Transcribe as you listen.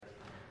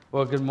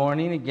Well, good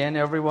morning again,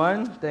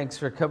 everyone. Thanks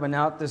for coming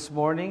out this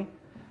morning.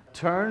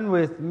 Turn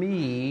with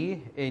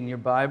me in your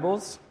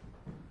Bibles,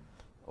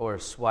 or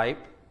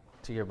swipe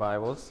to your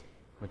Bibles,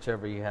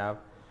 whichever you have,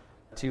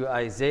 to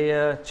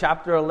Isaiah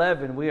chapter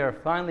 11. We are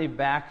finally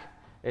back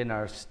in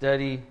our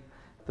study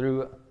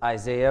through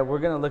Isaiah. We're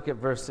going to look at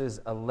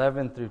verses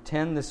 11 through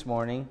 10 this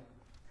morning.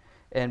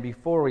 And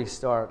before we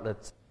start,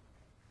 let's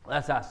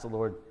ask the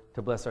Lord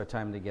to bless our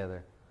time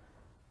together.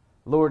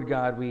 Lord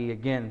God, we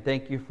again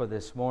thank you for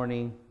this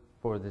morning,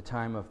 for the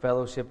time of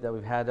fellowship that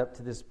we've had up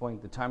to this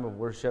point, the time of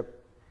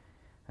worship.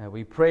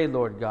 We pray,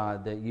 Lord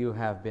God, that you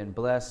have been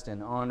blessed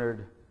and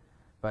honored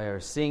by our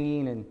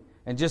singing,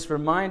 and just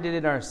reminded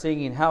in our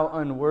singing how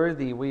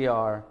unworthy we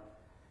are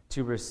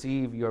to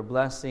receive your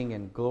blessing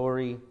and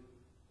glory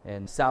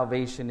and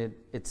salvation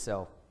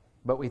itself.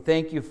 But we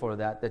thank you for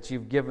that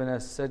you've given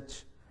us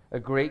such a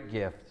great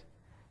gift,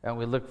 and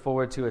we look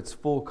forward to its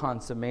full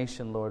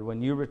consummation, Lord,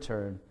 when you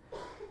return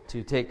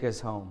to take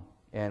us home.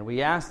 And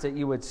we ask that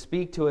you would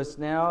speak to us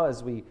now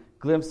as we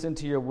glimpse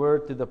into your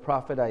word through the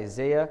prophet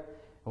Isaiah.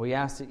 And we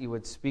ask that you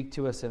would speak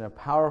to us in a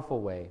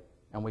powerful way.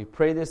 And we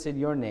pray this in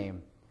your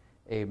name.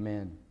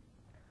 Amen.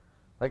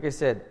 Like I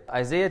said,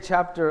 Isaiah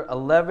chapter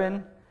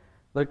 11,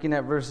 looking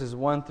at verses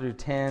 1 through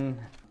 10.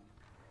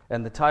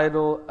 And the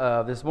title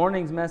of this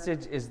morning's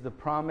message is The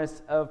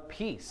Promise of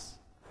Peace.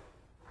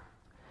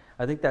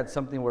 I think that's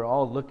something we're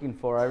all looking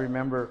for. I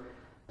remember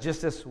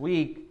just this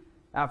week,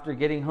 after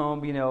getting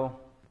home,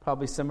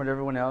 probably similar to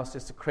everyone else,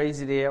 just a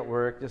crazy day at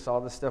work, just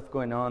all the stuff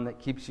going on that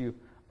keeps you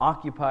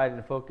occupied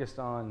and focused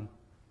on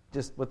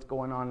just what's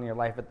going on in your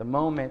life at the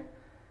moment.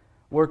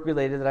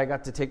 Work-related, that I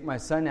got to take my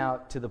son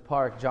out to the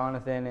park,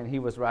 Jonathan, and he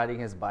was riding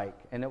his bike.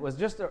 And it was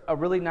just a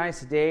really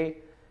nice day.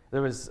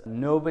 There was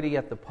nobody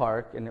at the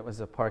park, and it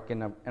was a park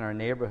in our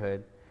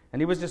neighborhood. And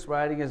he was just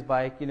riding his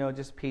bike,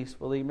 just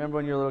peacefully. Remember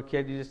when you're a little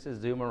kid, you just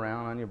zoom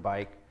around on your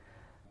bike.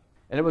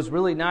 And it was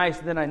really nice.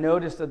 And then I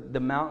noticed that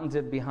the mountains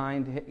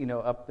behind,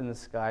 up in the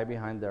sky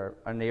behind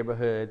our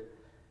neighborhood.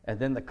 And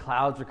then the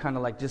clouds were kind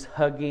of like just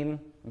hugging.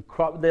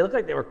 They looked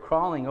like they were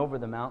crawling over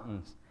the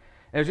mountains.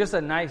 And it was just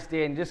a nice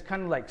day and just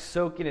kind of like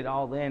soaking it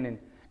all in. And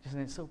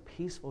it's so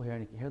peaceful here.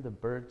 And you can hear the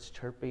birds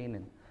chirping.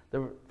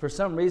 And for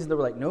some reason, there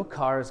were like no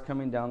cars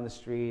coming down the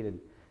street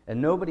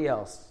and nobody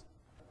else.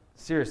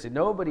 Seriously,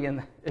 nobody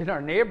in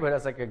our neighborhood.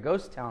 It's like a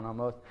ghost town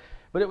almost.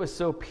 But it was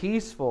so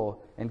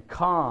peaceful and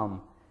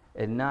calm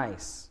and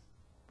nice.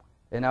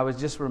 And I was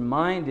just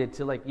reminded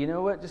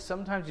to just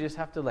sometimes you just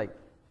have to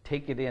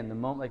take it in the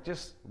moment,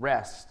 just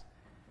rest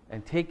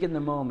and take in the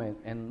moment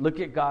and look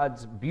at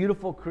God's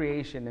beautiful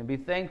creation and be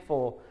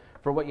thankful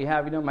for what you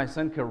have. My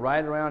son could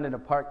ride around in a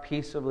park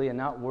peacefully and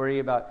not worry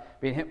about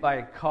being hit by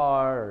a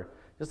car or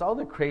just all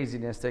the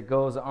craziness that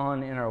goes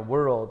on in our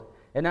world.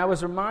 And I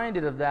was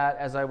reminded of that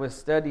as I was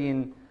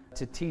studying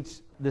to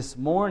teach this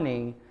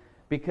morning,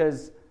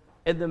 because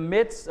in the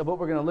midst of what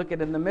we're going to look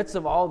at, in the midst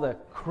of all the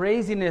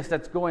craziness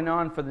that's going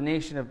on for the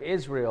nation of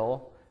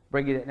Israel,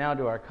 bringing it now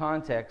to our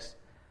context,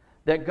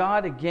 that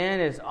God again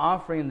is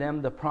offering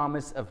them the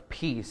promise of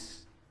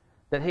peace.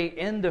 That, hey,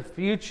 in the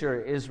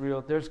future,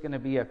 Israel, there's going to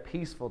be a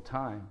peaceful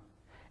time.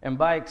 And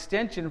by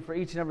extension, for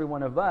each and every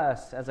one of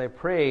us, as I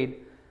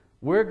prayed,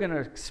 we're going to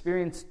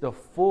experience the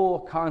full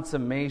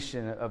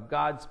consummation of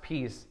God's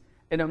peace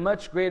in a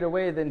much greater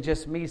way than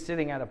just me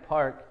sitting at a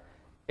park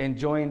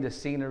enjoying the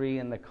scenery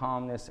and the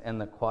calmness and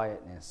the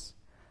quietness.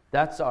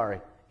 That's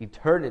our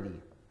eternity.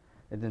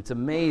 And it's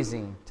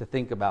amazing to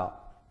think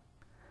about.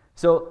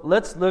 So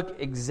let's look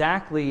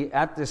exactly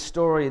at this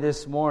story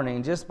this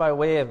morning, just by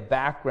way of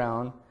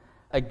background.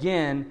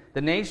 Again,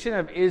 the nation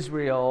of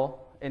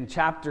Israel in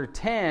chapter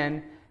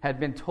 10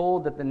 had been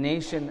told that the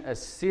nation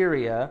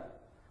Assyria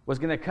was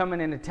going to come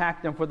in and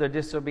attack them for their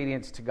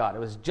disobedience to God. It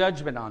was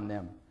judgment on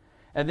them.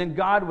 And then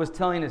God was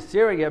telling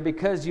Assyria,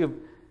 because you've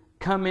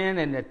come in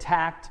and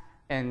attacked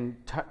and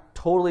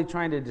totally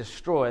trying to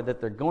destroy,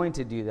 that they're going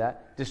to do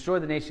that, destroy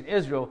the nation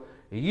Israel,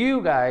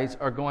 you guys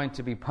are going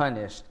to be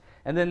punished.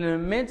 And then in the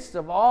midst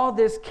of all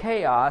this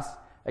chaos,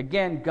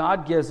 again,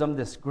 God gives them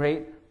this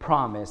great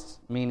promise,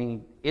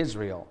 meaning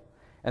Israel.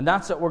 And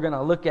that's what we're going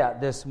to look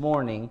at this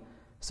morning.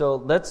 So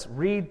let's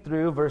read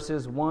through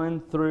verses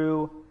 1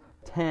 through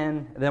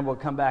 10, and then we'll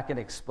come back and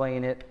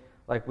explain it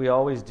like we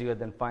always do,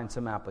 and then find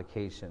some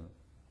application.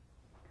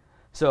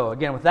 So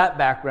again, with that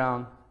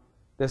background,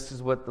 this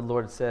is what the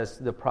Lord says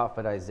to the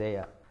prophet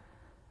Isaiah.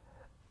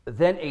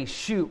 Then a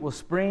shoot will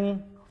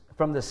spring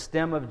from the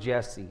stem of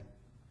Jesse,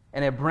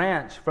 and a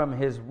branch from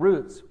his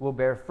roots will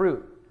bear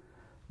fruit.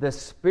 The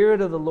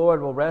Spirit of the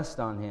Lord will rest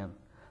on him,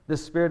 the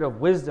Spirit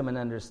of wisdom and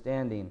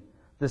understanding,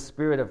 the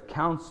Spirit of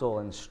counsel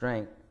and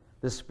strength,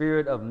 the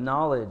Spirit of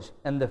knowledge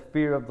and the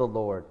fear of the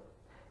Lord.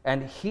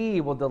 And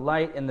he will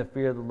delight in the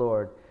fear of the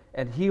Lord,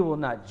 and he will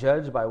not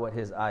judge by what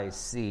his eyes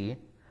see,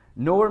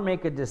 nor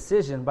make a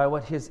decision by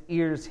what his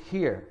ears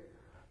hear.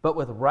 But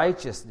with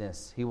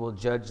righteousness he will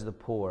judge the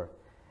poor,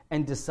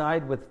 and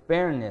decide with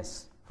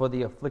fairness for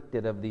the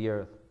afflicted of the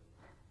earth.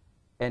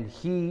 And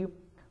he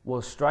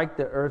will strike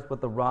the earth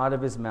with the rod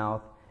of his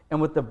mouth, and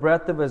with the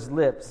breath of his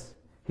lips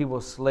he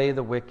will slay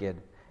the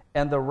wicked,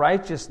 and the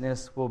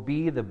righteousness will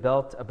be the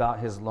belt about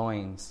his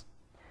loins,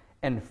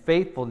 and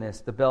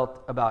faithfulness the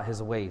belt about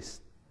his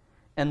waist.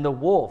 And the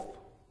wolf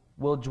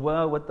will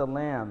dwell with the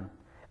lamb,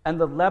 and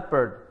the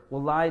leopard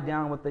will lie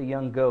down with the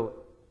young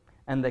goat,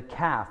 and the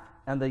calf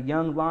and the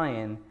young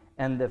lion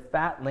and the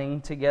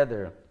fatling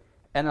together,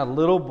 and a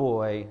little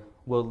boy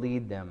will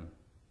lead them.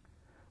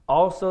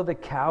 Also the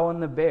cow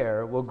and the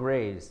bear will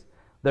graze,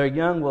 their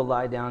young will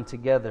lie down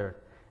together,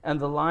 and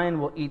the lion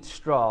will eat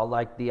straw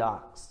like the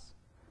ox.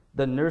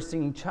 The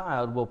nursing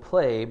child will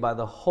play by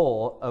the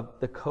hole of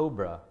the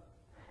cobra,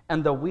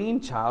 and the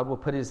weaned child will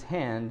put his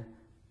hand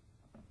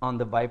on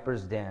the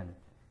viper's den.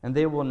 And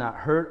they will not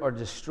hurt or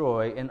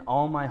destroy in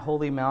all my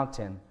holy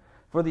mountain,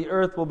 for the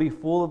earth will be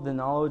full of the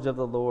knowledge of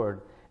the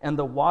Lord, and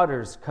the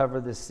waters cover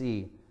the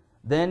sea.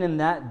 Then in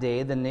that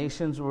day the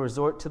nations will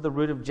resort to the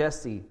root of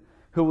Jesse,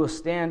 who will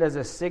stand as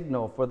a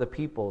signal for the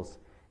peoples,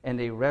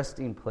 and a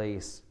resting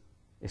place,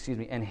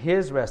 and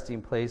his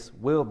resting place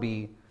will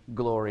be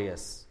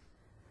glorious.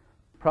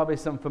 Probably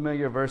some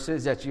familiar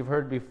verses that you've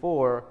heard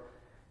before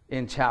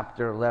in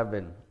chapter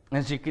 11.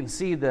 As you can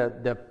see,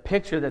 the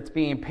picture that's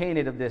being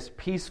painted of this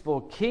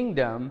peaceful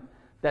kingdom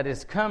that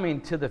is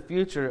coming to the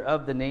future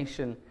of the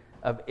nation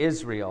of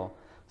Israel.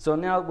 So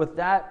now with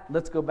that,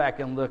 let's go back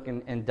and look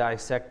and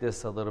dissect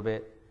this a little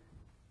bit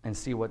and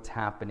see what's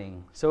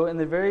happening. So in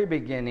the very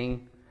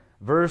beginning,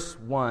 verse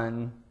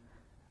 1,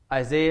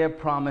 Isaiah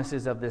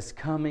promises of this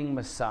coming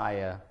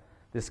Messiah,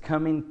 this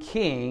coming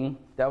king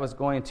that was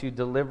going to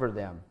deliver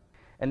them.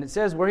 And it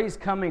says where he's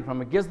coming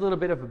from. It gives a little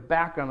bit of a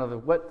background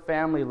of what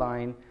family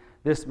line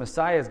this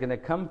Messiah is going to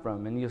come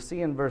from. And you'll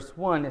see in verse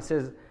 1, it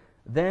says,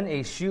 "Then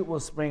a shoot will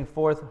spring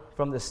forth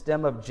from the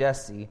stem of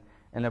Jesse,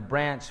 and a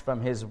branch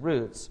from his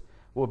roots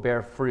will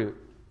bear fruit."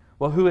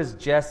 Well, who is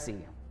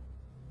Jesse?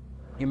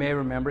 You may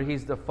remember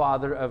he's the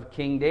father of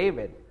King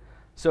David.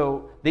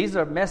 So these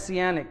are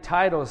messianic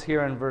titles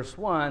here in verse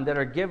 1 that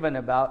are given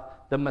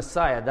about the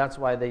Messiah. That's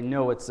why they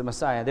know it's the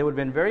Messiah. They would have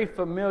been very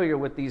familiar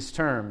with these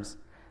terms,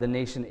 the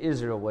nation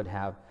Israel would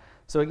have.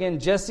 So again,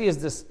 Jesse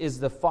is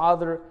the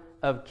father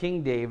of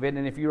King David.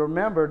 And if you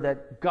remember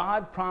that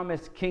God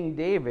promised King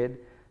David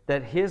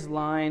that his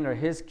line or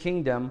his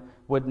kingdom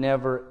would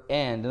never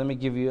end. Let me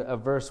give you a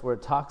verse where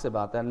it talks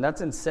about that. And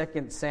that's in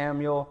 2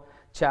 Samuel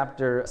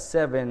chapter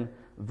 7,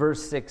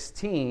 verse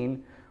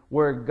 16,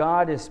 where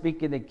God is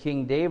speaking to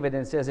King David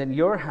and says, "And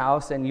your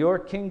house and your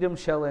kingdom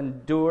shall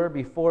endure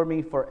before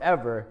me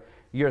forever.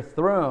 Your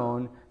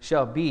throne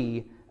shall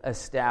be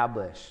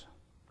established."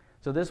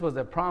 So this was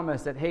a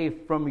promise that, hey,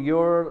 from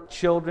your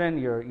children,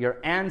 your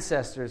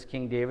ancestors,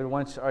 King David,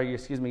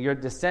 your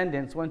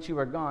descendants, once you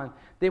are gone,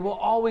 they will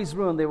always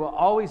rule. They will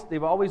always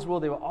rule.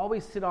 They will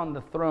always sit on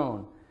the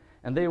throne,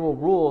 and they will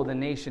rule the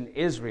nation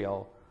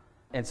Israel.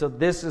 And so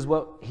this is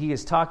what he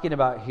is talking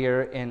about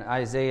here in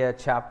Isaiah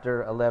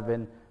chapter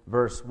 11,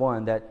 verse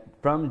 1, that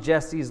from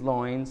Jesse's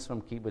loins,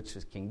 which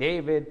is King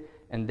David,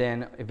 and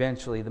then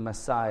eventually the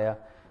Messiah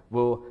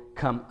will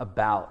come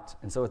about.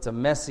 And so it's a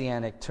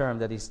messianic term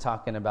that he's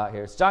talking about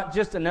here. It's not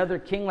just another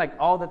king like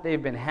all that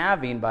they've been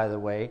having, by the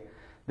way.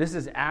 This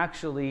is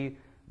actually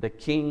the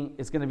king.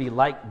 It's going to be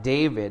like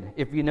David.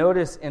 If you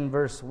notice in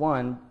verse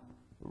 1,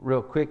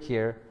 real quick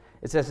here,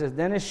 it says,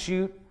 "Then a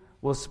shoot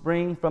will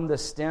spring from the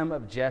stem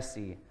of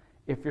Jesse."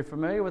 If you're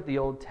familiar with the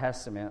Old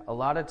Testament, a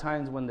lot of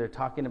times when they're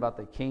talking about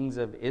the kings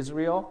of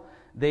Israel,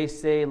 they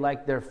say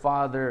like their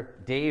father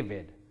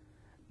David.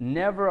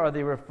 Never are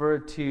they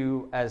referred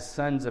to as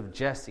sons of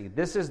Jesse.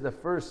 This is the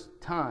first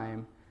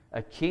time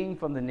a king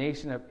from the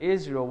nation of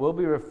Israel will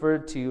be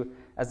referred to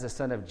as the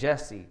son of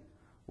Jesse.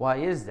 Why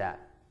is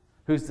that?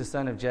 Who's the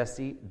son of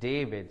Jesse?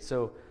 David.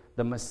 So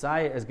the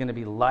Messiah is going to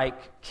be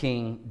like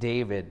King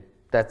David.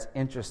 That's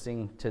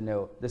interesting to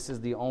note. This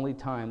is the only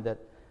time that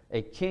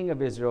a king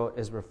of Israel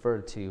is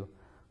referred to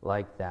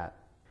like that.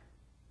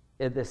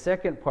 In the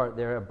second part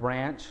there, a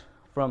branch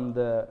from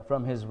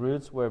his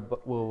roots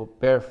will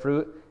bear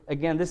fruit.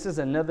 Again, this is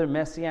another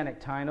messianic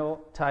title.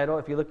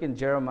 If you look in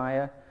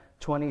Jeremiah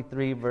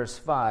 23, verse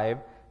 5,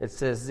 it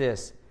says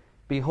this,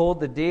 "Behold,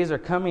 the days are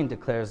coming,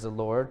 declares the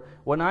Lord,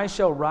 when I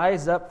shall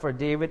rise up for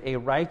David a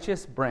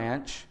righteous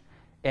branch,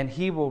 and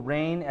he will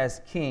reign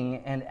as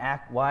king and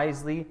act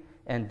wisely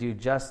and do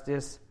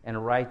justice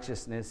and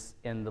righteousness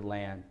in the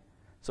land."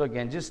 So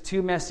again, just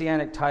two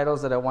messianic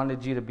titles that I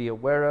wanted you to be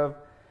aware of.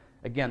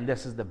 Again,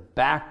 this is the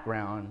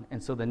background.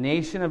 And so the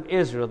nation of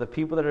Israel, the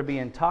people that are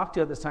being talked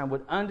to at this time,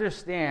 would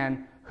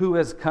understand who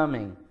is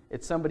coming.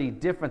 It's somebody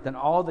different than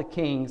all the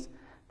kings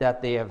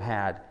that they have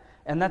had.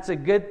 And that's a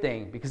good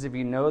thing, because if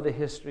you know the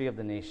history of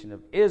the nation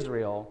of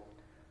Israel,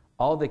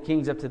 all the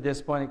kings up to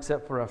this point,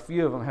 except for a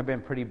few of them, have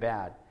been pretty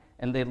bad.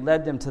 And they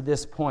led them to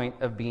this point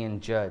of being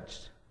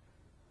judged.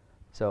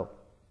 So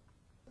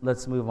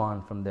let's move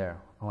on from there.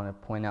 I want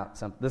to point out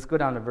something. Let's go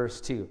down to verse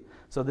 2.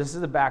 So this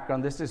is the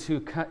background. This is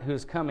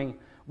who's coming.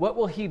 What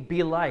will he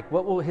be like?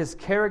 What will his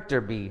character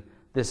be,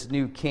 this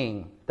new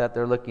king that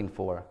they're looking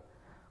for?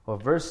 Well,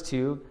 verse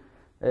 2,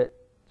 it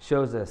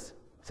shows us.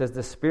 It says,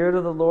 "The Spirit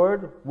of the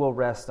Lord will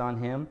rest on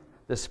him,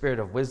 the spirit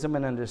of wisdom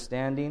and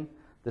understanding,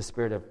 the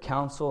spirit of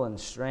counsel and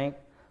strength,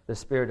 the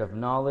spirit of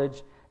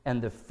knowledge,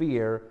 and the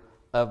fear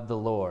of the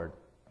Lord.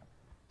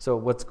 So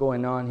what's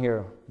going on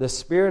here? The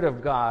Spirit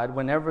of God,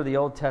 whenever the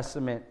Old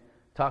Testament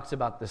talks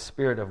about the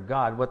Spirit of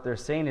God, what they're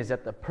saying is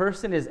that the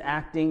person is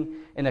acting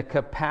in a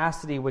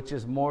capacity which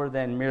is more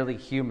than merely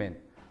human.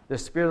 The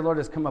Spirit of the Lord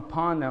has come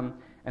upon them,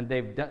 and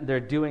they're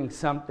doing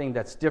something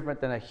that's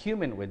different than a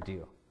human would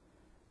do.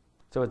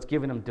 So it's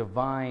giving them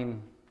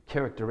divine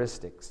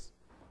characteristics.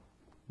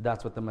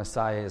 That's what the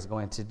Messiah is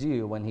going to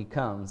do when he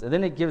comes. And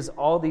then it gives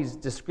all these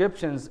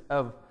descriptions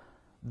of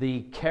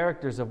the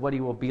characters of what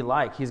he will be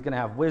like. He's going to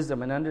have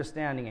wisdom and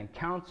understanding and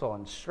counsel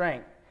and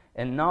strength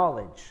and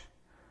knowledge.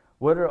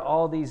 What are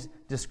all these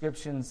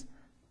descriptions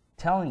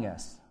telling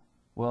us?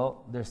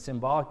 Well, they're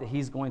symbolic that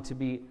he's going to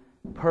be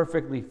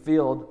perfectly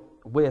filled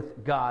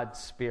with God's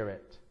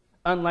Spirit.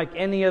 Unlike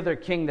any other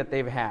king that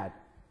they've had,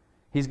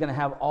 he's going to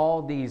have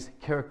all these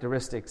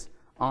characteristics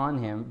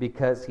on him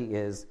because he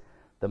is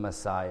the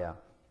Messiah.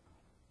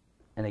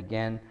 And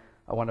again,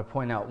 I want to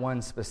point out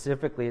one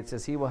specifically. It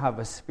says he will have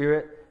a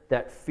spirit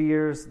that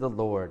fears the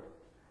Lord.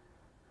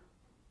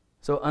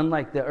 So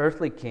unlike the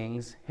earthly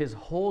kings, his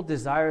whole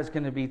desire is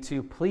going to be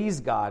to please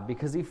God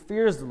because he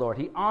fears the Lord.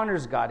 He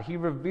honors God. He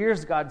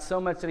reveres God so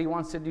much that he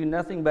wants to do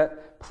nothing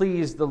but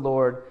please the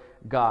Lord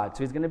God.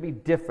 So he's going to be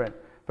different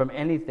from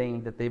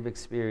anything that they've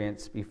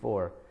experienced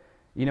before.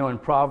 You know, in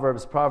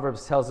Proverbs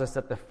tells us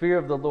that the fear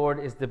of the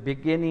Lord is the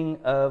beginning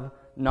of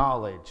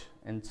knowledge.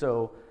 And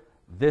so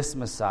this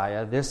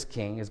Messiah, this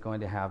king, is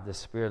going to have the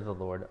Spirit of the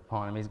Lord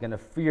upon him. He's going to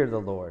fear the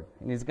Lord,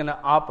 and he's going to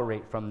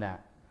operate from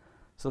that.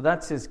 So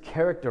that's his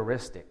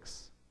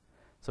characteristics.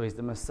 So he's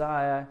the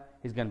Messiah.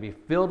 He's going to be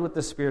filled with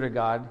the Spirit of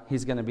God.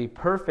 He's going to be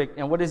perfect.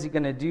 And what is he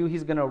going to do?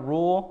 He's going to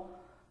rule.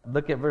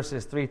 Look at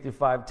verses 3 through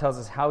 5. Tells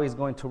us how he's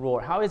going to rule,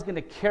 how he's going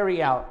to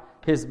carry out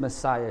his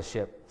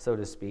messiahship, so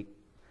to speak.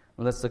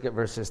 And let's look at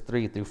verses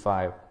 3 through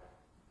 5.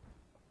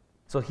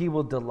 So he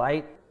will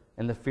delight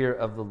in the fear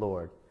of the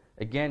Lord.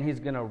 Again, he's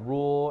going to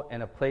rule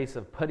in a place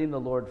of putting the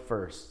Lord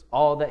first.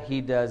 All that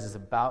he does is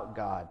about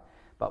God,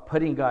 about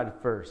putting God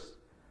first.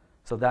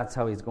 So that's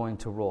how he's going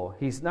to rule.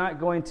 He's not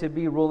going to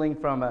be ruling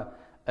from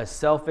a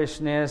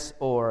selfishness,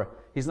 or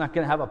he's not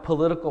going to have a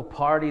political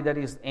party that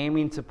he's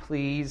aiming to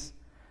please.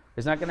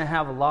 He's not going to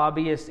have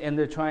lobbyists in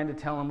there trying to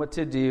tell him what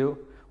to do.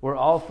 We're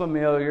all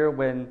familiar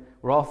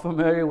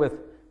with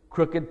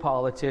crooked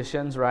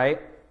politicians, right?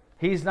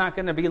 He's not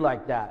going to be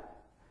like that.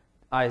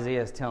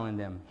 Isaiah is telling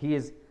them.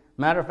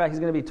 Matter of fact, he's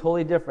going to be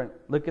totally different.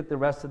 Look at the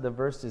rest of the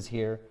verses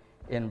here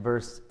in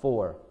verse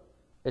 4.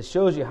 It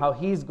shows you how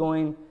he's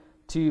going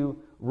to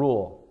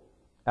rule.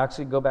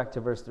 Actually, go back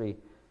to verse 3.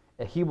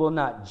 He will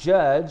not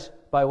judge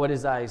by what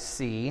his eyes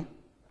see,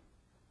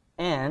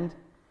 and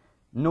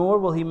nor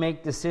will he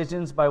make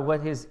decisions by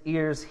what his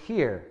ears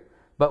hear.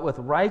 But with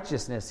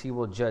righteousness he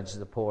will judge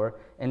the poor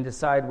and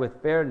decide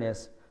with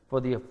fairness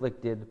for the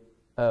afflicted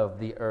of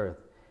the earth.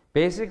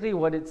 Basically,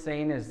 what it's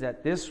saying is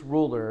that this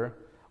ruler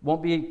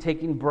won't be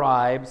taking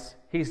bribes.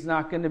 He's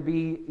not going to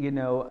be,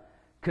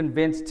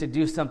 convinced to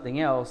do something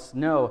else.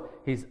 No,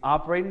 he's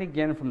operating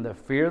again from the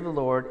fear of the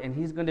Lord, and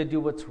he's going to do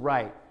what's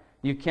right.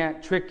 You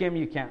can't trick him.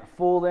 You can't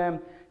fool him.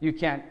 You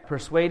can't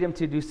persuade him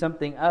to do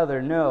something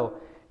other. No,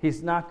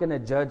 he's not going to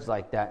judge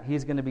like that.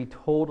 He's going to be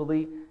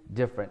totally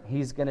different.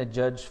 He's going to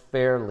judge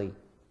fairly.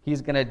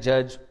 He's going to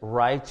judge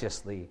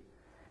righteously.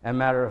 As a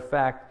matter of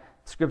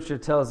fact, Scripture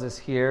tells us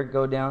here,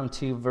 go down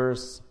to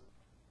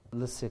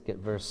let's look at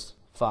verse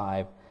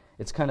 5.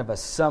 It's kind of a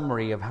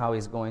summary of how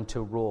he's going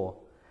to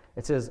rule.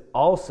 It says,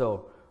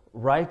 also,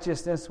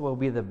 righteousness will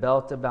be the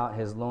belt about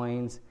his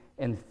loins,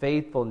 and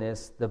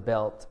faithfulness the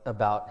belt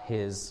about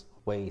his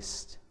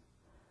waist.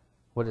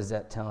 What is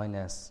that telling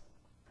us?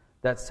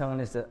 That's telling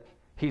us that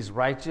he's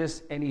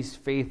righteous and he's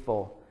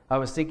faithful. I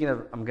was thinking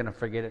of, I'm going to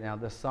forget it now,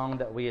 the song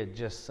that we had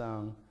just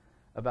sung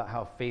about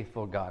how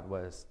faithful God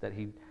was. That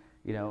he,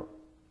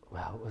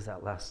 what was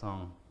that last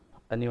song?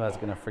 I knew I was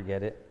going to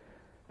forget it.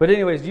 But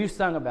anyways, you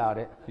sung about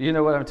it. You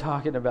know what I'm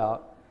talking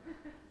about.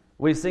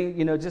 We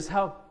sing, just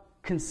how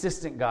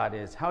consistent God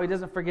is, how he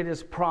doesn't forget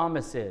his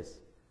promises.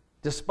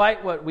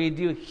 Despite what we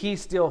do, he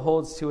still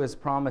holds to his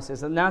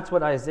promises. And that's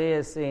what Isaiah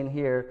is saying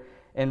here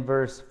in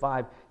verse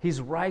 5.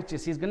 He's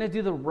righteous. He's going to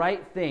do the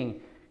right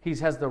thing. He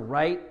has the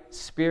right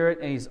spirit,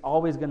 and he's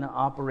always going to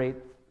operate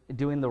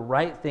doing the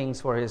right things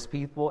for his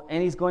people.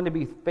 And he's going to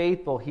be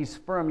faithful. He's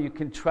firm. You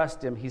can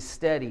trust him. He's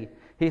steady.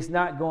 He's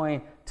not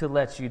going to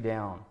let you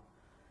down.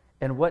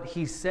 And what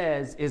he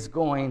says is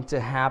going to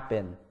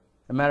happen.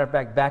 As a matter of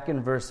fact, back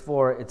in verse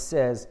 4, it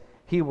says,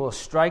 he will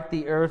strike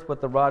the earth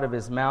with the rod of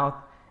his mouth,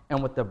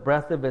 and with the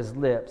breath of his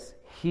lips,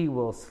 he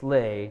will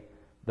slay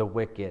the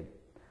wicked.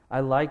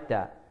 I like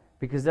that,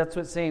 because that's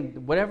what's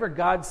saying. Whatever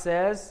God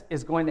says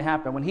is going to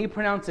happen. When he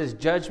pronounces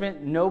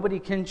judgment, nobody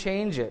can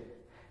change it.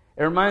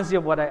 It reminds me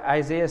of what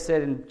Isaiah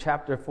said in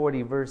chapter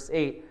 40, verse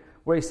 8,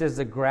 where he says,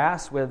 the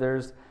grass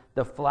withers,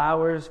 the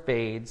flowers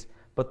fades,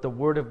 but the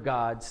word of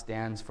God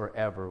stands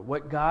forever.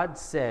 What God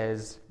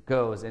says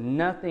goes, and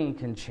nothing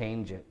can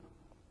change it.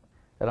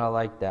 And I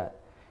like that.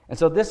 And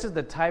so this is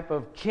the type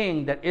of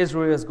king that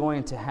Israel is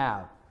going to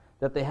have,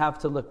 that they have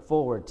to look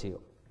forward to.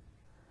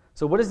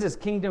 So what is this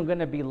kingdom going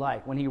to be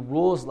like? When he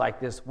rules like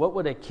this, what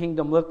would a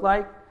kingdom look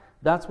like?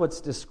 That's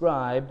what's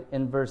described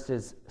in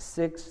verses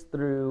 6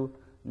 through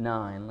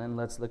 9. And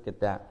let's look at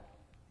that.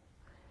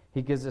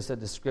 He gives us a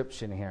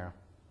description here.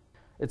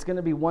 It's going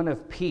to be one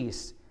of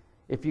peace.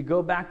 If you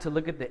go back to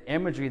look at the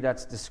imagery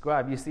that's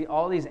described, you see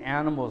all these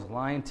animals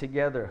lying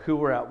together who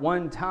were at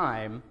one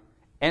time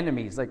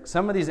enemies. Like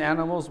some of these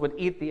animals would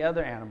eat the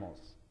other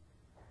animals.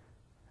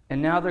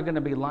 And now they're going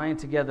to be lying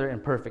together in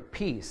perfect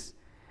peace.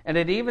 And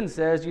it even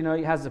says, he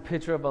has a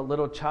picture of a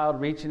little child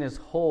reaching his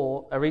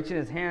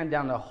hand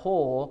down the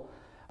hole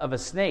of a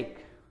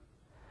snake.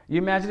 You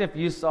imagine if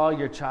you saw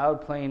your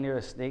child playing near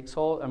a snake's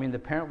hole? I mean, the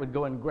parent would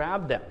go and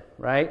grab them,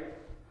 right?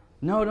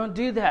 No, don't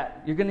do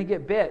that. You're going to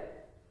get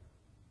bit.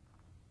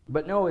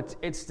 But no,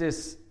 it's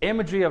this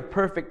imagery of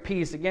perfect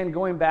peace. Again,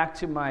 going back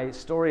to my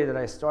story that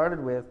I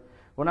started with,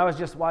 when I was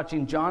just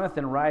watching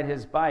Jonathan ride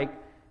his bike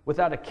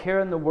without a care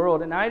in the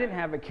world, and I didn't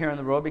have a care in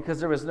the world because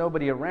there was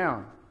nobody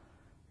around.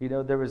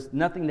 There was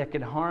nothing that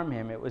could harm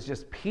him. It was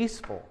just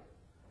peaceful.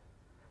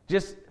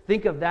 Just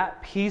think of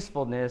that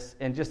peacefulness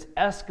and just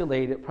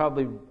escalate it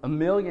probably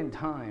 1,000,000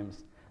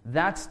 times.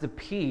 That's the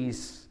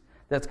peace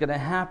that's going to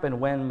happen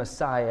when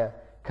Messiah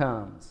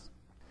comes.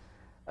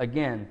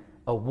 Again,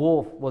 a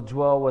wolf will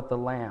dwell with the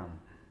lamb.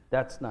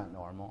 That's not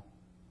normal,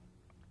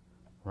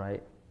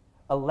 right?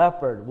 A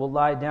leopard will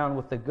lie down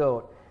with the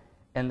goat,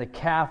 and the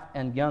calf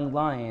and young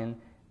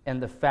lion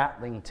and the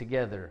fatling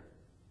together.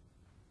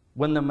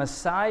 When the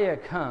Messiah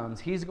comes,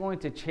 he's going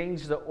to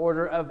change the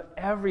order of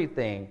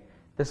everything.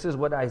 This is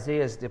what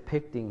Isaiah is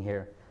depicting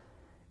here.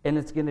 And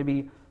it's going to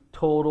be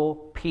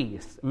total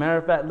peace. Matter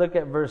of fact, look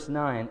at verse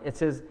 9. It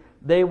says,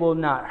 "They will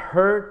not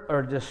hurt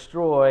or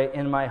destroy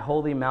in my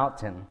holy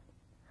mountain,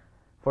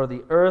 for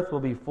the earth will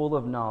be full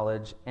of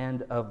knowledge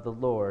and of the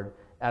Lord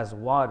as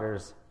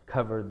waters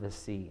cover the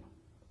sea."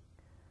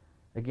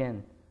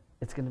 Again,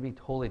 it's going to be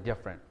totally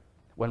different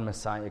when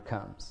Messiah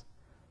comes.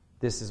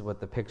 This is what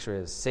the picture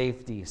is: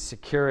 safety,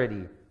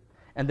 security.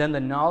 And then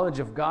the knowledge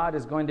of God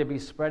is going to be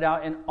spread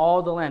out in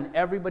all the land.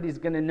 Everybody's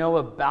going to know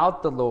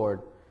about the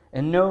Lord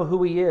and know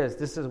who he is.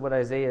 This is what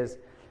Isaiah is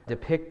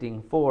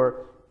depicting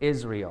for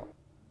Israel.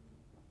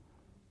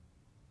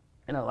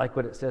 And I like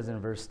what it says in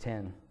verse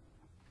 10.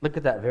 Look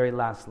at that very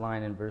last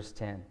line in verse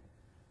 10.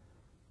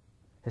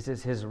 It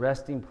says, "His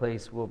resting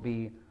place will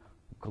be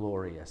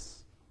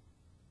glorious."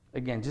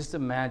 Again, just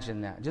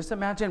imagine that. Just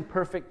imagine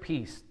perfect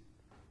peace.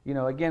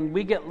 Again,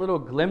 we get little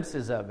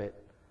glimpses of it.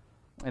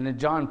 And then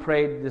John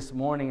prayed this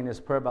morning in his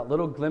prayer about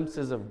little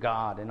glimpses of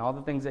God and all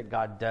the things that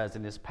God does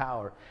in his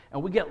power.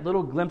 And we get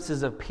little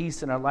glimpses of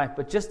peace in our life.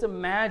 But just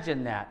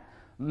imagine that,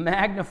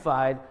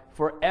 magnified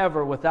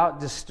forever without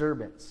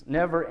disturbance,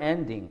 never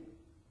ending.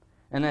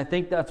 And I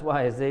think that's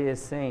why Isaiah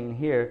is saying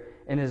here,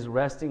 "In his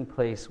resting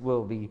place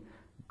will be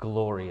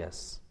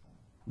glorious."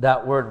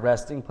 That word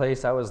resting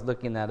place, I was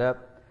looking that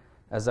up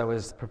as I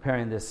was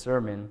preparing this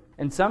sermon.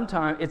 And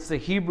sometimes it's the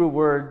Hebrew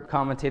word,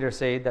 commentators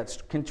say,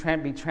 that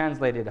can be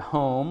translated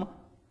home,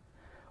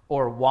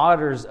 or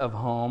waters of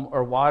home,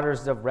 or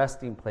waters of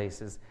resting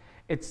places.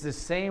 It's the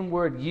same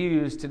word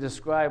used to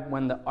describe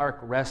when the ark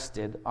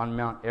rested on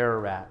Mount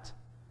Ararat.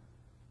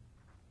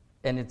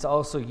 And it's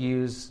also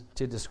used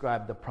to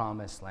describe the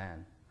promised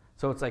land.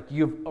 So it's like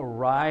you've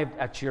arrived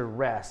at your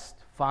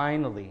rest,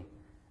 finally.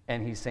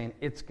 And he's saying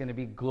it's going to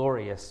be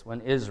glorious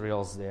when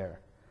Israel's there.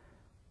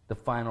 The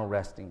final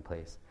resting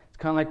place. It's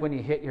kind of like when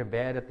you hit your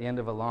bed at the end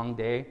of a long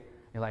day,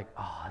 you're like,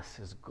 "Oh, this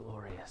is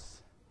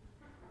glorious."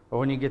 Or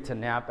when you get to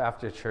nap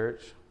after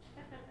church,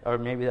 or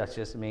maybe that's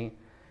just me,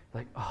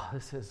 like, "Oh,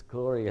 this is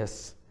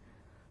glorious."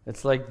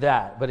 It's like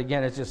that. But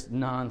again, it's just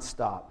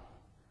nonstop.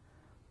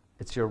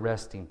 It's your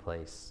resting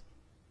place.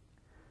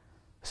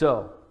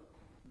 So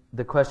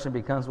the question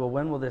becomes, well,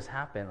 when will this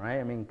happen,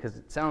 right? I mean, because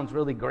it sounds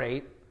really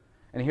great.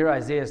 And here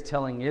Isaiah is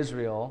telling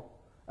Israel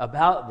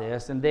about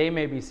this, and they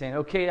may be saying,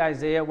 "Okay,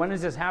 Isaiah, when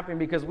is this happening?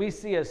 Because we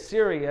see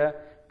Assyria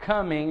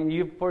coming, and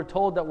you've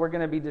foretold that we're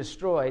going to be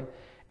destroyed,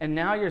 and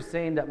now you're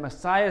saying that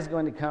Messiah is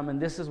going to come, and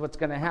this is what's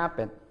going to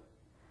happen."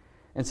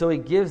 And so he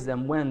gives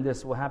them when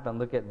this will happen.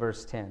 Look at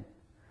verse 10.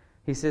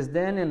 He says,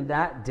 "Then in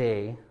that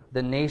day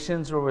the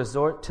nations will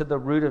resort to the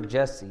root of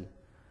Jesse,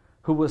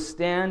 who will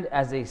stand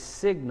as a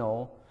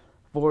signal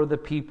for the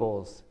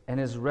peoples, and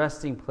his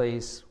resting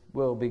place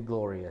will be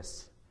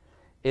glorious."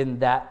 In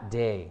that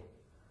day.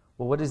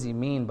 Well, what does he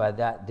mean by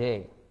that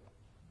day?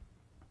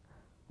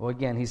 Well,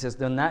 again, he says,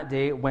 "Then that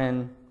day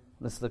when,"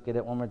 let's look at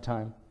it one more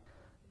time,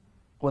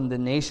 "when the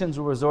nations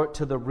will resort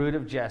to the root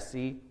of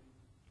Jesse."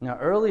 Now,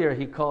 earlier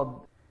he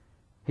called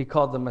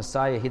the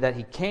Messiah, that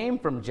he came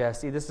from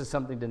Jesse. This is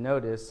something to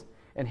notice.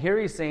 And here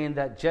he's saying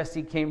that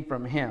Jesse came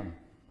from him.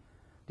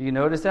 Do you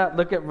notice that?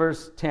 Look at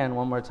verse 10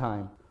 one more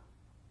time.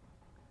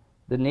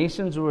 "The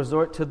nations will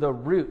resort to the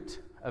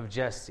root of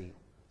Jesse."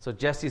 So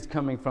Jesse's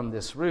coming from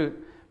this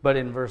root. But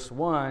in verse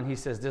 1, he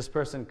says this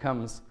person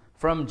comes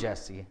from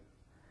Jesse.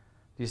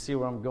 Do you see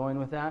where I'm going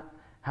with that?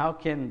 How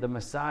can the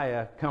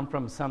Messiah come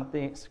from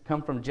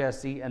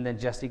Jesse, and then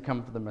Jesse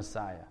come from the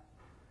Messiah?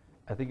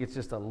 I think it's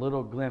just a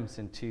little glimpse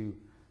into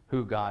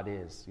who God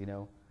is,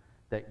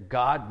 that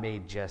God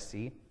made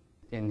Jesse.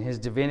 In his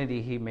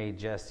divinity, he made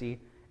Jesse.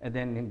 And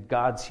then in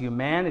God's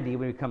humanity,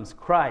 when he becomes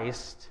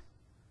Christ,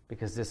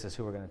 because this is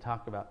who we're going to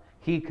talk about,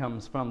 he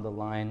comes from the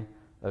line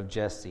of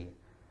Jesse.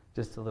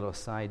 Just a little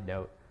side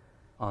note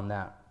on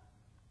that.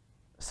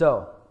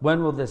 So,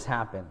 when will this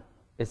happen?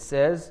 It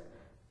says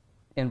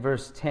in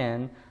verse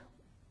 10,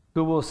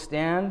 who will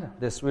stand,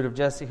 this root of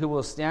Jesse, who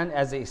will stand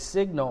as a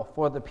signal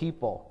for the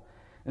people.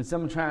 In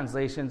some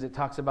translations, it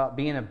talks about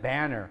being a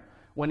banner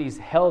when he's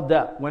held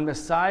up, when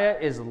Messiah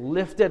is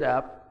lifted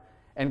up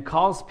and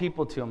calls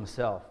people to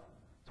himself.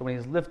 So when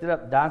he's lifted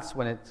up, that's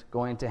when it's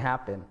going to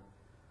happen.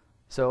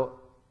 So,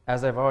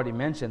 as I've already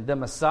mentioned, the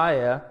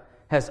Messiah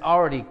has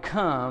already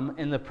come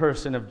in the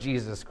person of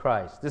Jesus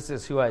Christ. This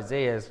is who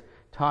Isaiah is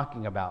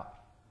talking about.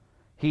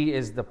 He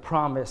is the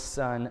promised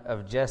son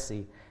of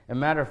Jesse. As a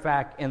matter of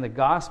fact, in the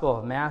Gospel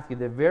of Matthew,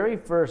 the very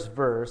first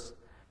verse,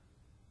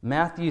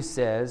 Matthew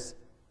says,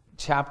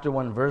 chapter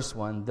 1, verse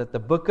 1, that the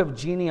book of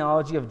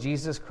genealogy of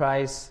Jesus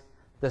Christ,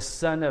 the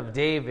son of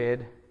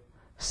David,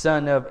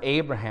 son of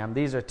Abraham.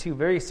 These are two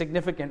very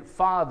significant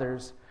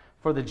fathers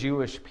for the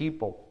Jewish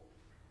people.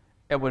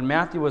 And when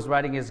Matthew was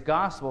writing his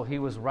gospel, he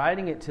was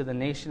writing it to the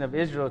nation of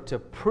Israel to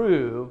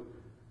prove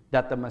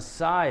that the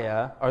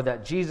Messiah, or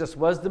that Jesus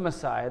was the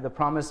Messiah, the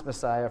promised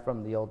Messiah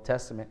from the Old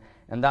Testament.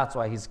 And that's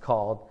why he's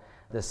called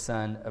the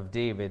son of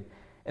David.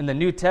 In the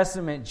New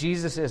Testament,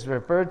 Jesus is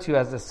referred to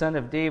as the son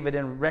of David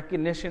in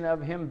recognition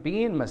of him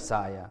being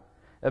Messiah.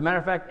 As a matter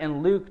of fact,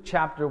 in Luke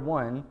chapter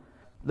 1,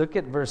 look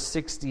at verse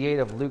 68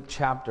 of Luke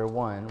chapter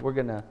 1. We're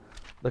going to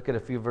look at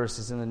a few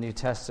verses in the New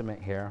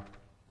Testament here.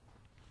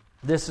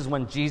 This is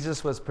when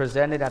Jesus was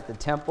presented at the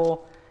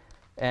temple,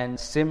 and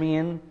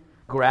Simeon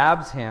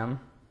grabs him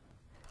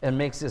and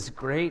makes this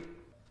great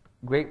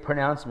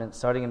pronouncement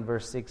starting in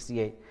verse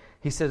 68.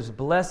 He says,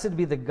 "Blessed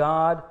be the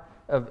God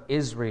of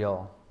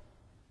Israel,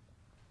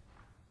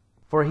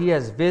 for he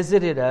has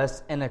visited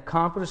us and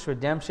accomplished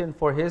redemption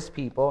for his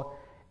people,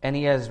 and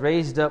he has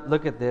raised up,"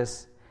 look at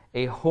this,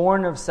 "a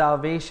horn of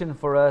salvation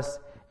for us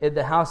in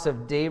the house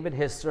of David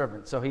his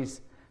servant." So he's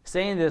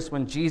saying this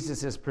when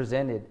Jesus is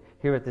presented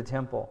here at the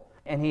temple.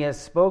 "And he has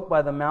spoke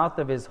by the mouth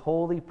of his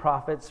holy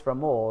prophets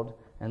from old,"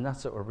 and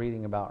that's what we're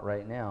reading about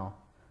right now.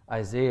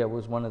 Isaiah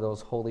was one of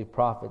those holy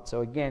prophets. So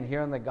again,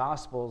 here in the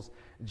Gospels,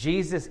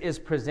 Jesus is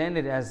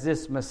presented as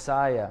this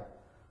Messiah.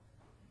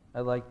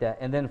 I like that.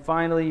 And then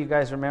finally, you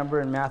guys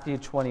remember in Matthew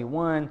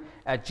 21,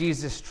 at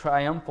Jesus'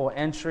 triumphal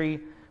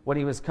entry, when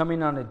he was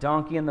coming on a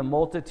donkey, and the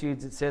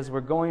multitudes, it says,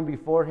 were going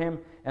before him,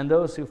 and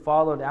those who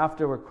followed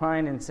after were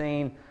crying and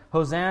saying,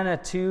 "Hosanna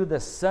to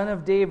the Son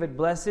of David,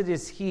 blessed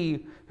is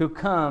he who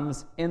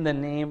comes in the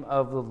name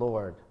of the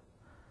Lord."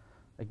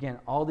 Again,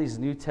 all these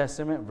New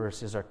Testament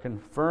verses are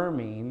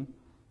confirming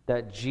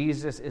that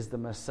Jesus is the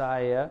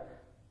Messiah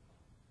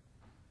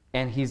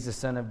and he's the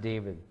Son of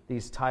David.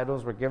 These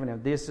titles were given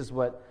him. This is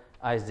what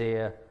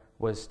Isaiah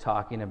was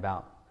talking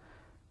about.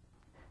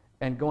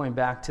 And going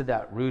back to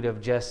that root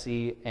of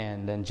Jesse,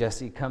 and then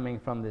Jesse coming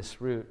from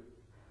this root,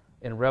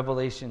 in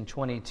Revelation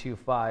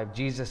 22:5,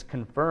 Jesus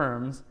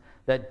confirms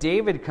that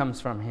David comes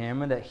from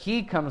him and that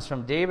he comes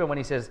from David when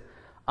he says,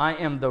 "I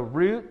am the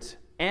root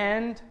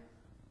and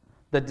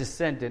the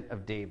descendant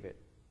of David."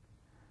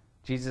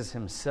 Jesus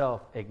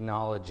himself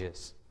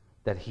acknowledges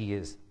that he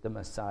is the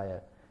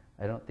Messiah.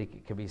 I don't think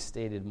it can be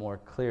stated more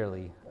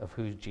clearly of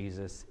who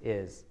Jesus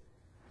is.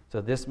 So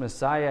this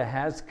Messiah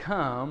has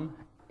come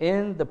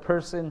in the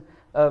person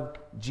of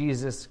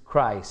Jesus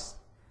Christ.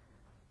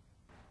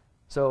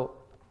 So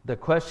the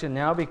question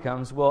now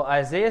becomes, well,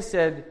 Isaiah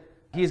said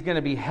he's going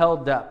to be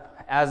held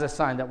up as a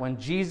sign, that when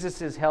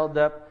Jesus is held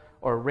up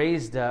or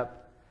raised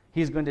up,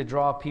 he's going to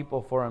draw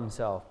people for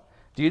himself.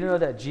 Do you know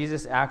that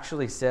Jesus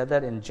actually said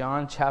that in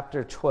John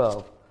chapter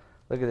 12?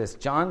 Look at this.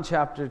 John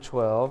chapter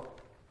 12,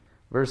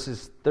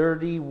 verses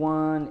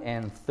 31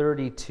 and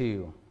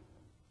 32.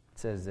 It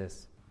says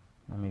this.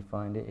 Let me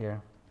find it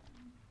here.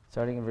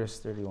 Starting in verse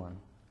 31.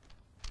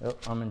 Oh,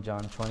 I'm in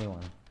John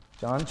 21.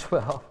 John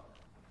 12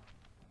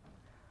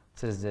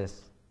 says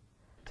this.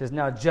 It says,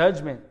 "Now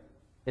judgment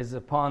is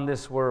upon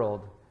this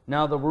world.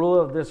 Now the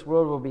ruler of this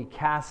world will be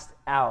cast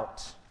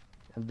out."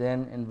 And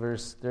then in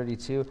verse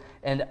 32,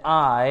 "And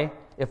I,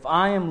 if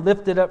I am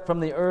lifted up from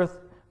the earth,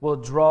 will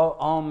draw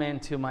all men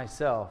to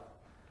myself."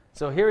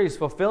 So here he's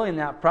fulfilling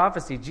that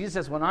prophecy. Jesus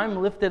says, when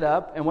I'm lifted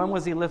up, and when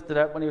was he lifted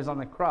up? When he was on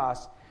the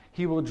cross,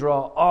 he will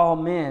draw all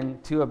men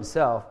to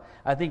himself.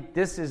 I think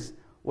this is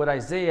what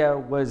Isaiah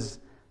was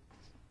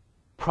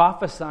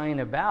prophesying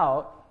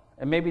about,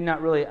 and maybe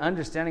not really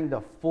understanding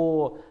the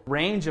full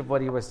range of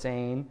what he was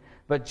saying,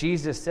 but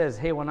Jesus says,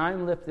 hey, when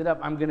I'm lifted up,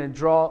 I'm going to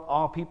draw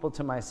all people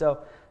to myself.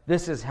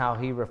 This is how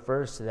he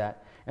refers to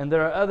that. And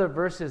there are other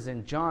verses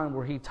in John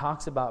where he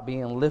talks about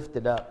being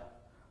lifted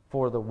up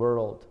for the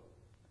world.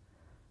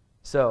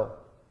 So,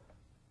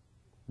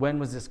 when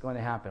was this going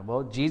to happen?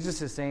 Well,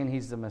 Jesus is saying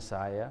he's the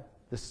Messiah.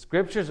 The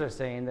scriptures are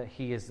saying that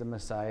he is the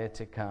Messiah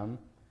to come.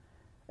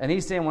 And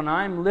he's saying when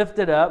I'm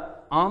lifted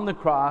up on the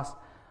cross,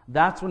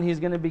 that's when he's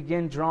going to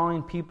begin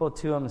drawing people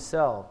to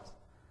himself.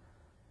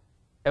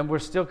 And we're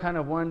still kind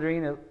of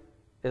wondering,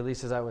 at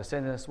least as I was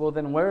saying this, well,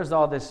 then where's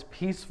all this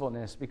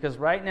peacefulness? Because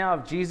right now,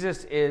 if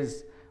Jesus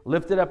is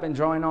lifted up and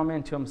drawing all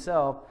men to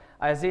himself,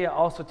 Isaiah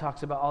also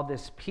talks about all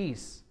this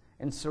peace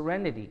and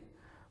serenity.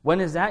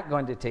 When is that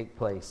going to take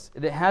place?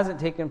 It hasn't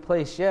taken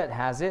place yet,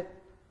 has it?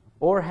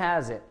 Or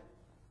has it?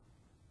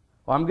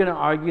 Well, I'm going to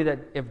argue that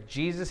if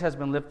Jesus has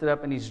been lifted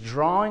up and he's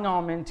drawing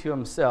all men to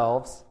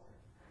himself,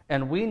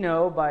 and we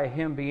know by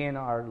him being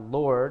our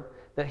Lord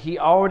that he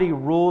already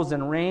rules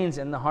and reigns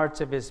in the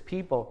hearts of his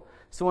people.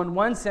 So in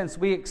one sense,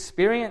 we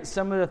experience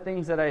some of the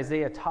things that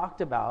Isaiah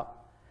talked about,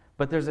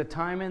 but there's a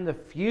time in the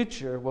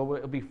future where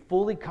it will be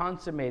fully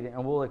consummated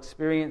and we'll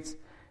experience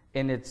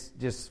in its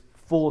just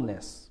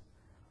fullness.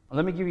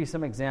 Let me give you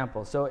some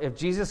examples. So if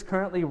Jesus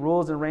currently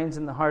rules and reigns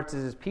in the hearts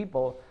of his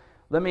people,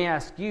 let me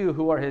ask you,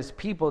 who are his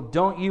people,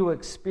 don't you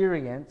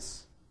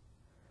experience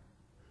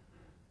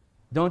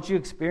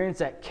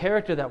that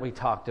character that we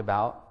talked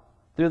about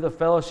through the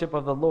fellowship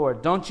of the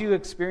Lord? Don't you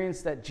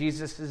experience that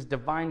Jesus'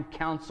 divine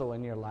counsel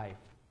in your life?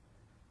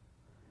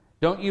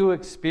 Don't you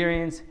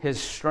experience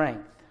his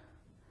strength?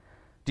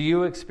 Do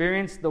you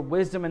experience the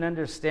wisdom and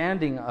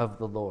understanding of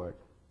the Lord?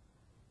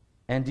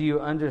 And do you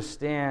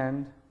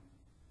understand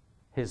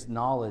his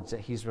knowledge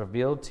that he's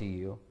revealed to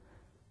you?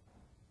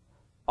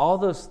 All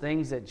those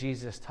things that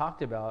Jesus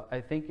talked about,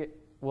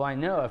 I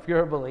know if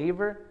you're a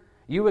believer,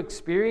 you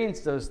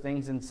experience those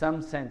things in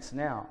some sense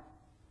now.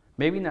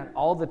 Maybe not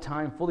all the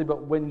time fully,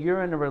 but when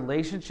you're in a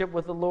relationship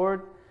with the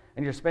Lord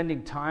and you're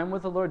spending time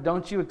with the Lord,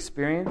 don't you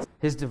experience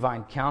his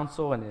divine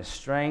counsel and his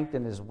strength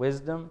and his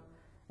wisdom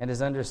and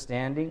his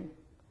understanding?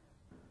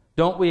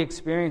 Don't we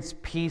experience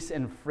peace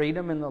and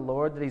freedom in the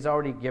Lord that he's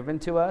already given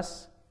to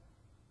us?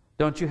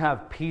 Don't you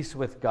have peace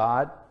with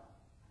God?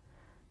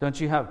 Don't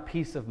you have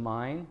peace of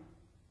mind?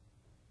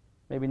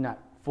 Maybe not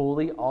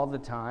fully all the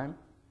time,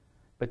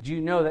 but do you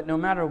know that no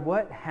matter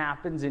what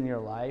happens in your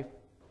life,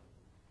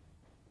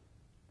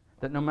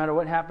 that no matter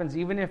what happens,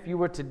 even if you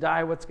were to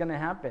die, what's going to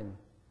happen?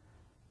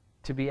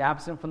 To be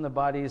absent from the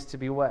body is to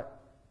be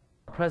what?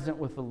 Present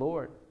with the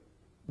Lord.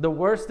 The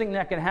worst thing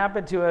that can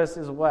happen to us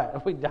is what?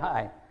 If we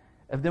die,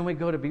 and then we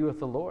go to be with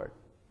the Lord.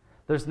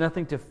 There's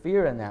nothing to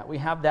fear in that. We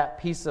have that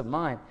peace of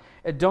mind.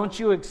 And don't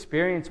you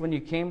experience when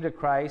you came to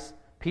Christ,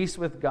 peace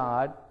with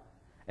God,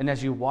 and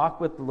as you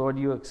walk with the Lord,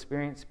 you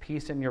experience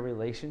peace in your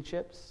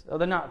relationships? Oh,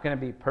 they're not going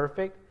to be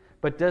perfect,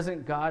 but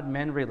doesn't God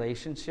mend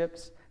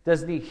relationships?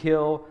 Doesn't he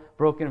heal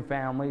broken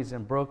families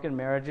and broken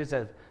marriages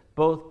as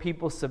both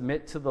people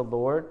submit to the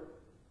Lord?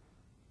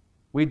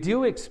 We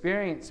do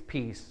experience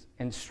peace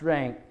and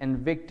strength and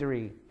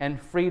victory and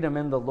freedom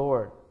in the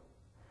Lord.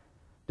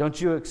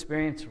 Don't you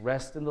experience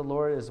rest in the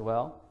Lord as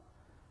well?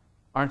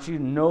 Aren't you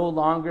no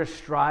longer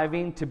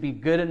striving to be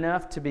good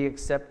enough to be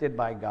accepted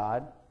by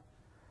God?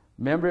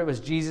 Remember, it was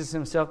Jesus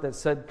himself that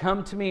said,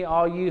 "Come to me,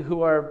 all you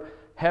who are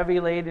heavy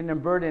laden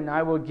and burdened,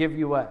 I will give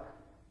you what?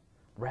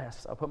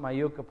 Rest. I'll put my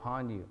yoke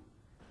upon you.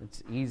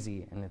 It's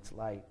easy and it's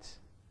light."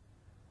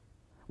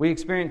 We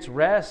experience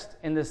rest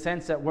in the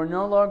sense that we're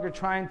no longer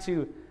trying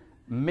to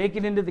make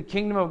it into the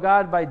kingdom of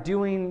God by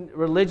doing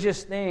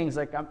religious things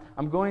like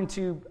I'm going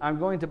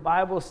to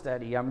Bible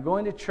study, I'm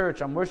going to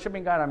church, I'm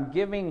worshiping God, I'm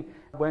giving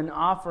when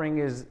offering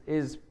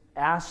is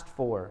asked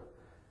for.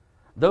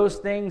 Those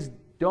things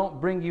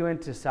don't bring you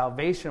into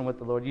salvation with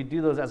the Lord. You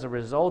do those as a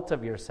result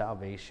of your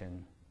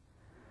salvation.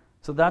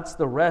 So that's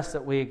the rest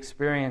that we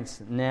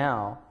experience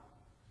now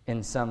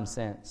in some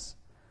sense.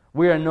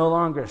 We are no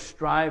longer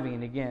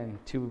striving again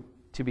to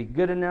be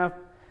good enough.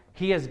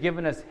 He has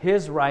given us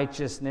his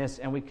righteousness,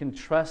 and we can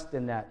trust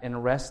in that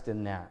and rest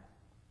in that.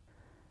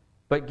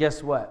 But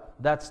guess what?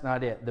 That's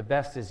not it. The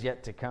best is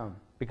yet to come.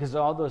 Because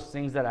all those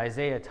things that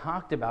Isaiah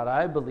talked about,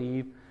 I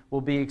believe,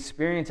 will be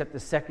experienced at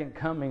the second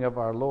coming of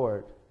our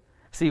Lord.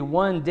 See,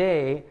 one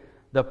day,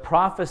 the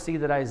prophecy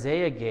that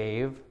Isaiah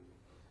gave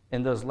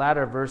in those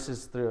latter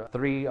verses through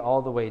 3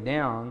 all the way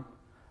down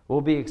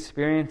will be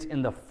experienced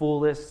in the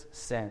fullest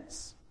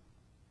sense.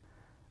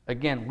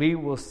 Again, we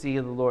will see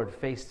the Lord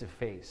face to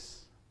face.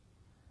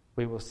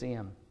 We will see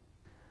him.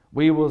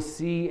 We will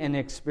see and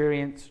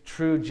experience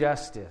true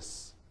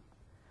justice.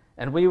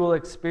 And we will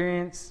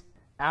experience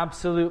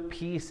absolute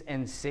peace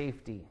and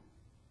safety.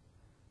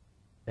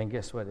 And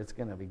guess what? It's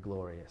going to be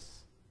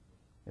glorious.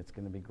 It's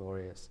going to be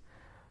glorious.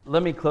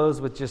 Let me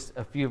close with just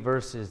a few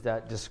verses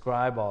that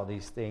describe all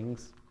these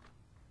things.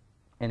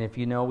 And if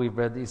you know, we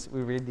read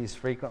these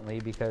frequently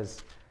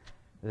because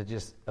they're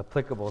just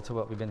applicable to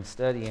what we've been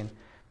studying.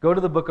 Go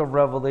to the book of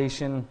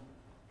Revelation,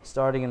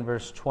 starting in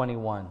verse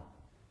 21.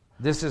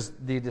 This is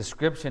the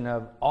description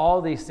of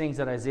all these things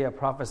that Isaiah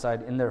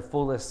prophesied in their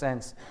fullest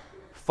sense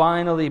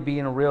finally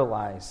being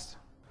realized.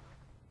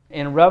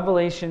 In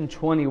Revelation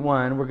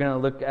 21, we're going to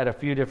look at a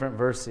few different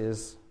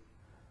verses.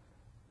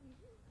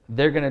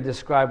 They're going to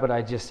describe what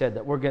I just said,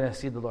 that we're going to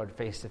see the Lord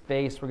face to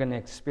face. We're going to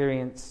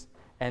experience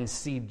and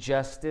see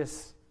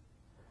justice.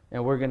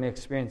 and we're going to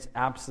experience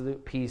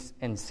absolute peace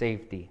and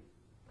safety.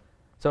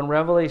 So in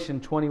Revelation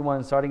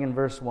 21, starting in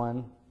verse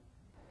 1,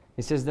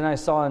 he says, "Then I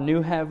saw a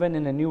new heaven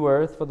and a new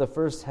earth, for the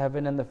first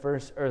heaven and the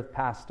first earth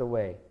passed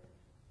away,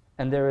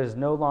 and there is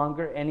no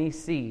longer any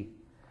sea.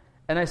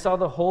 And I saw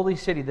the holy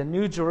city, the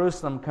new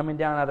Jerusalem, coming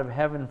down out of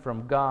heaven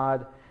from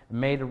God,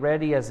 made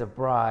ready as a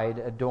bride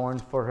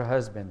adorned for her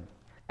husband.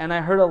 And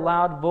I heard a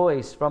loud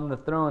voice from the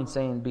throne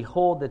saying,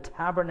 'Behold, the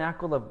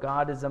tabernacle of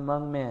God is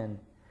among men,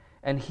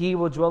 and he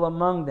will dwell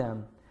among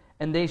them,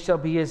 and they shall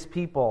be his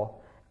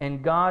people,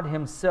 and God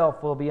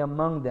himself will be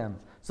among them.'"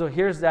 So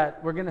here's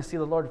that. We're going to see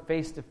the Lord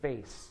face to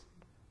face.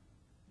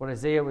 What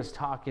Isaiah was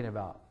talking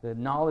about, the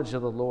knowledge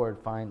of the Lord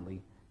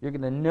finally. You're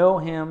going to know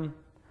him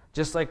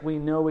just like we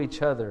know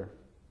each other,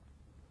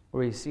 or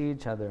we see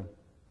each other.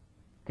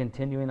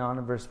 Continuing on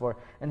in verse 4,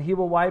 "And he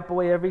will wipe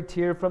away every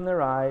tear from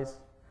their eyes,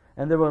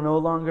 and there will no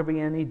longer be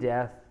any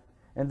death,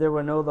 and there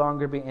will no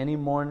longer be any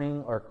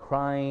mourning or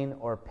crying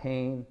or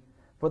pain,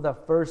 for the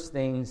first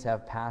things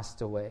have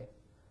passed away."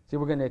 See,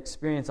 we're going to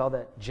experience all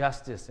that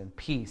justice and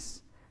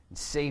peace and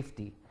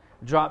safety.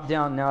 Drop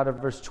down now to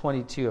verse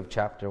 22 of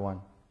chapter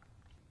 1.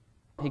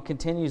 He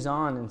continues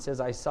on and says,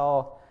 "I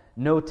saw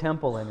no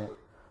temple in it,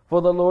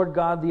 for the Lord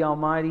God the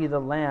Almighty, the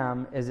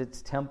Lamb, is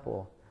its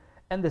temple.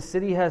 And the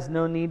city has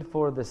no need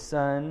for the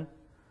sun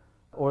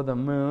or the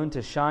moon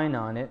to shine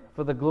on it,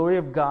 for the glory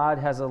of God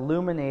has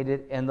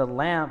illuminated, and the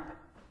lamp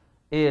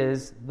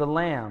is the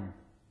Lamb.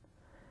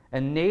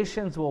 And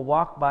nations will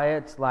walk by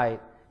its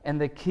light, and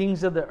the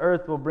kings of the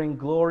earth will bring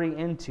glory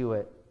into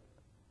it.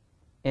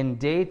 In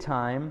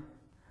daytime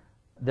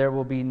there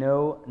will be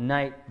no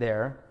night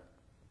there.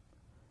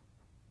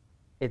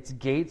 Its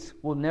gates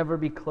will never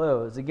be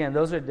closed." Again,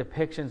 those are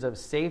depictions of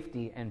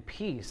safety and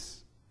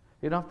peace.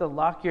 You don't have to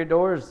lock your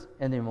doors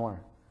anymore.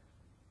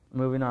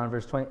 Moving on,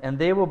 verse 20. "And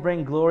they will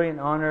bring glory and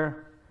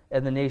honor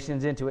and the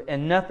nations into it.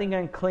 And nothing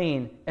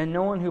unclean, and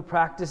no one who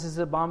practices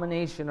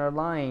abomination or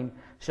lying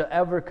shall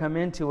ever come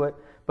into it,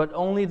 but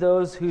only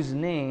those whose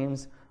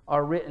names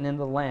are written in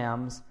the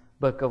Lamb's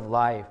book of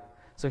life."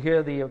 So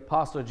here the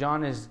Apostle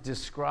John is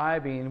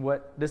describing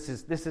what this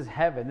is. This is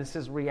heaven. This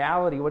is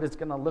reality, what it's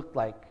going to look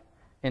like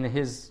in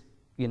his,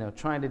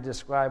 trying to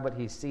describe what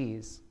he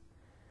sees.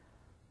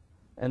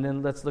 And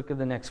then let's look at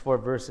the next 4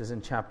 verses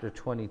in chapter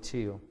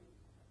 22.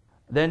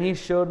 "Then he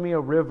showed me a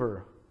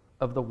river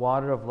of the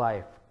water of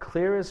life,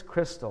 clear as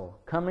crystal,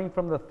 coming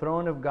from the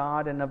throne of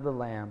God and of the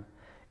Lamb.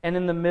 And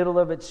in the middle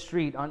of its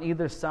street, on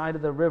either side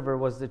of the river,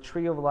 was the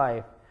tree of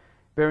life,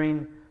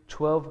 bearing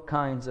 12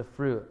 kinds of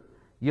fruit,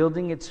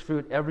 yielding its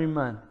fruit every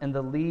month. And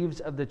the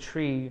leaves of the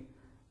tree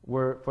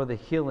were for the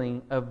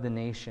healing of the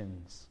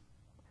nations.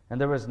 And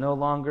there was no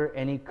longer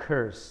any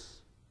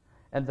curse.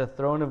 And the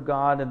throne of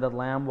God and the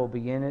Lamb will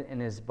be in it,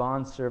 and his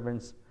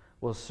bondservants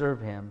will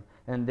serve him.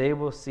 And they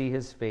will see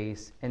his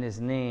face, and his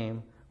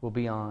name will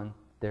be on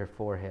their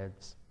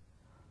foreheads."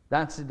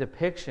 That's a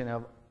depiction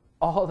of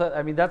all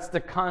that. That's the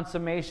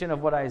consummation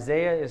of what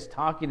Isaiah is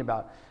talking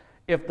about.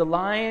 If the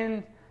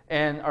lion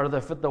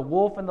if the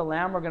wolf and the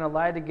lamb are going to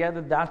lie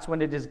together, that's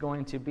when it is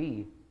going to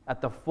be, at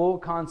the full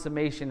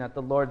consummation at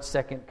the Lord's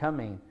second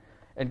coming.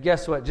 And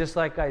guess what? Just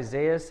like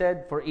Isaiah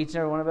said, for each and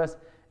every one of us,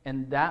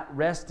 in that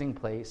resting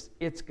place,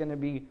 it's going to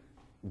be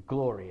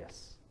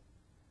glorious.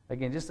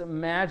 Again, just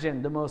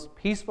imagine the most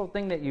peaceful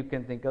thing that you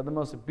can think of, the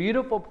most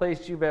beautiful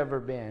place you've ever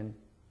been,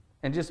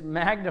 and just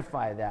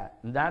magnify that.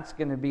 And that's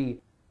going to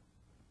be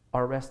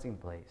our resting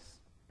place.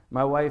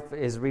 My wife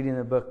is reading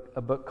a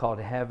book called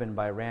Heaven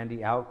by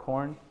Randy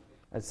Alcorn.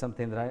 That's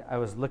something that I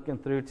was looking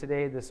through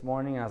this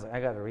morning. I was like, I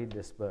got to read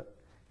this book,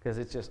 because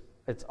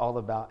it's all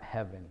about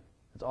heaven.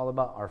 It's all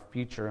about our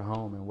future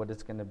home and what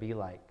it's going to be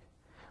like.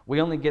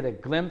 We only get a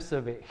glimpse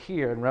of it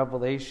here in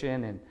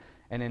Revelation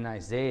and in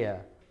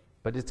Isaiah,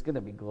 but it's going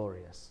to be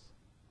glorious.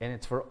 And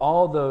it's for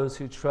all those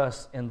who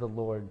trust in the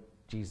Lord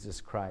Jesus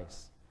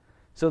Christ.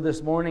 So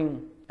this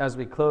morning, as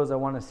we close, I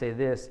want to say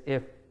this.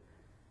 If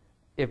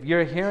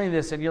you're hearing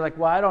this and you're like,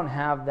 well, I don't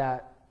have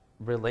that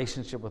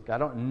relationship with God. I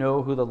don't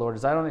know who the Lord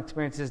is. I don't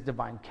experience his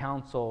divine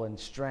counsel and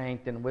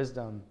strength and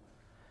wisdom.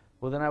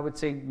 Well, then I would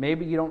say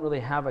maybe you don't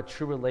really have a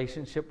true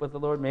relationship with the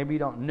Lord. Maybe you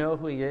don't know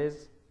who he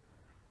is.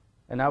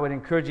 And I would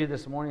encourage you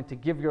this morning to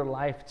give your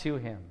life to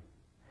him,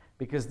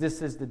 because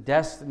this is the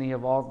destiny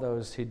of all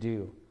those who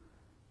do.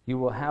 You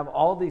will have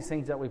all these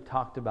things that we've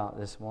talked about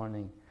this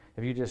morning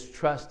if you just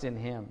trust in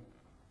him.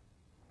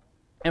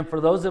 And for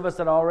those of us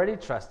that already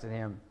trust in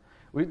him,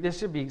 this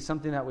should be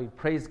something that we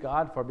praise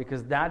God for,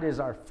 because that is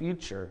our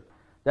future.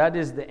 That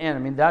is the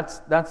end. That's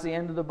the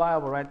end of the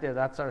Bible right there.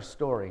 That's our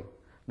story.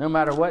 No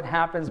matter what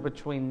happens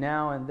between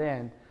now and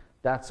then,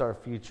 that's our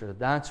future.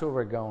 That's where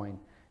we're going.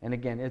 And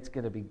again, it's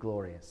going to be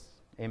glorious.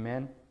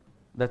 Amen?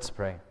 Let's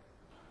pray.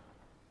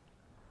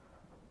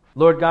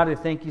 Lord God, I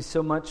thank you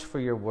so much for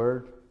your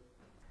word.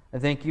 I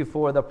thank you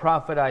for the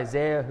prophet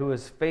Isaiah, who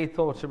is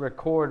faithful to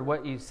record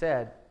what you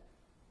said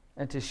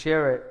and to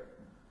share it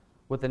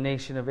with the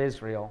nation of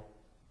Israel.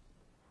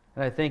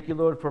 And I thank you,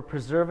 Lord, for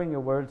preserving your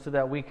word so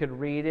that we could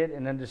read it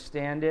and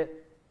understand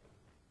it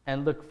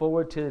and look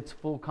forward to its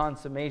full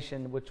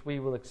consummation, which we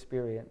will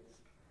experience.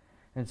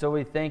 And so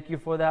we thank you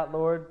for that,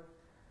 Lord.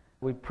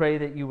 We pray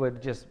that you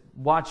would just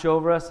watch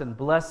over us and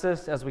bless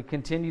us as we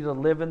continue to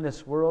live in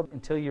this world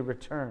until you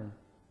return.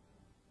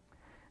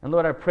 And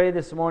Lord, I pray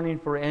this morning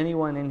for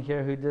anyone in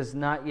here who does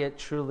not yet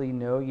truly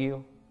know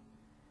you,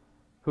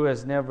 who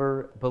has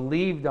never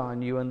believed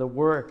on you and the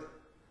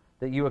work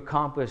that you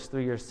accomplished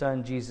through your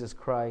Son, Jesus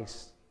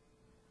Christ.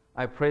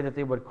 I pray that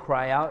they would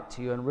cry out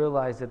to you and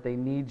realize that they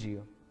need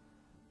you.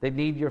 They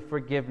need your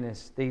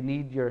forgiveness. They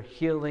need your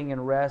healing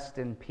and rest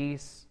and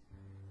peace.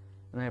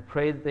 And I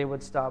pray that they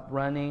would stop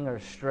running or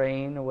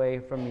straying away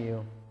from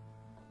you.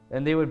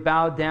 And they would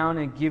bow down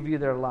and give you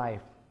their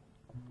life.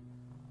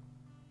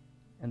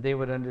 And they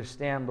would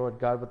understand, Lord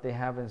God, what they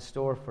have in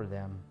store for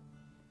them.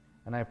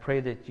 And I pray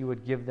that you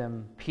would give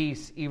them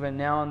peace even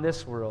now in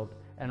this world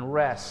and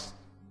rest.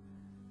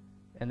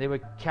 And they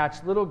would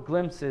catch little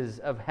glimpses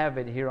of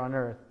heaven here on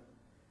earth.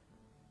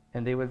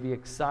 And they would be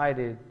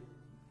excited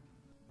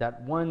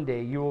that one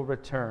day you will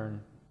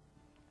return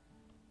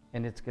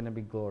and it's going to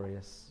be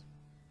glorious.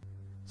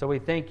 So we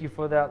thank you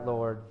for that,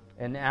 Lord,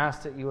 and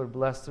ask that you would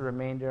bless the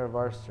remainder of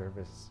our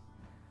service.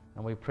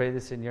 And we pray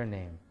this in your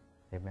name.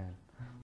 Amen.